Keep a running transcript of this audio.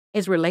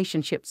His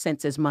relationship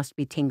senses must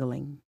be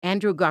tingling.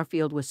 Andrew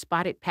Garfield was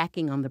spotted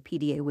packing on the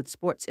PDA with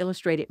Sports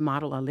Illustrated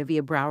model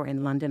Olivia Brower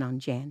in London on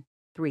Jan.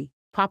 3.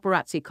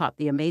 Paparazzi caught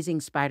the amazing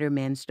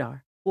Spider-Man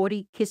star,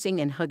 40, kissing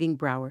and hugging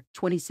Brower,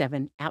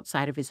 27,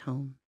 outside of his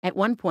home. At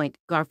one point,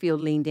 Garfield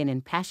leaned in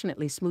and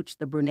passionately smooched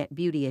the brunette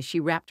beauty as she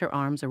wrapped her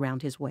arms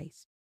around his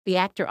waist. The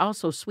actor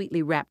also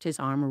sweetly wrapped his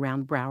arm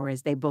around Brower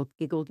as they both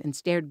giggled and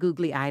stared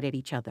googly-eyed at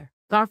each other.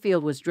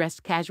 Garfield was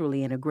dressed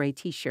casually in a gray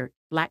t-shirt,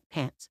 black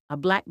pants, a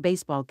black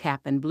baseball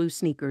cap and blue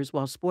sneakers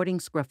while sporting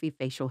scruffy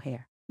facial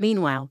hair.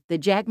 Meanwhile, the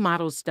JAG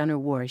Models stunner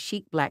wore a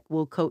chic black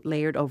wool coat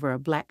layered over a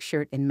black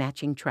shirt and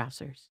matching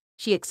trousers.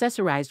 She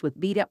accessorized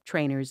with beat-up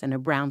trainers and a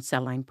brown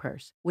Celine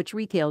purse, which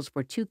retails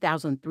for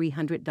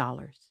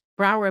 $2,300.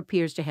 Brower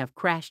appears to have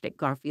crashed at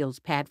Garfield's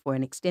pad for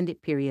an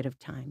extended period of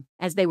time,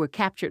 as they were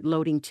captured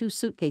loading 2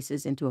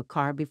 suitcases into a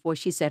car before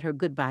she said her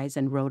goodbyes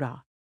and rode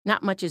off.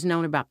 Not much is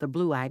known about the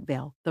blue-eyed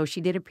belle, though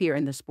she did appear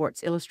in the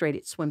Sports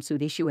Illustrated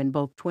swimsuit issue in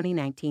both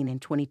 2019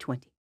 and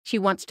 2020. She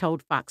once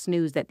told Fox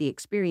News that the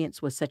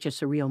experience was such a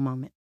surreal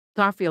moment.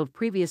 Garfield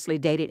previously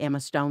dated Emma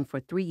Stone for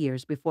 3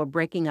 years before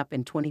breaking up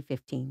in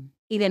 2015.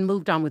 He then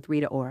moved on with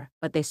Rita Ora,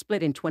 but they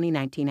split in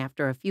 2019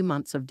 after a few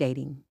months of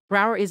dating.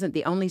 Brower isn't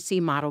the only C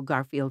model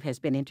Garfield has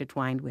been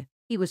intertwined with.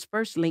 He was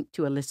first linked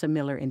to Alyssa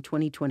Miller in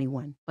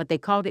 2021, but they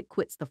called it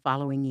quits the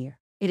following year.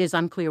 It is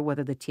unclear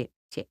whether the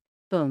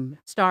boom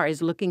star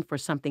is looking for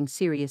something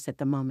serious at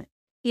the moment.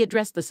 He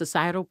addressed the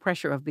societal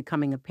pressure of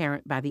becoming a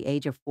parent by the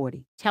age of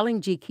 40,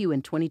 telling GQ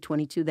in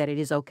 2022 that it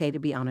is okay to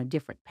be on a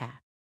different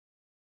path.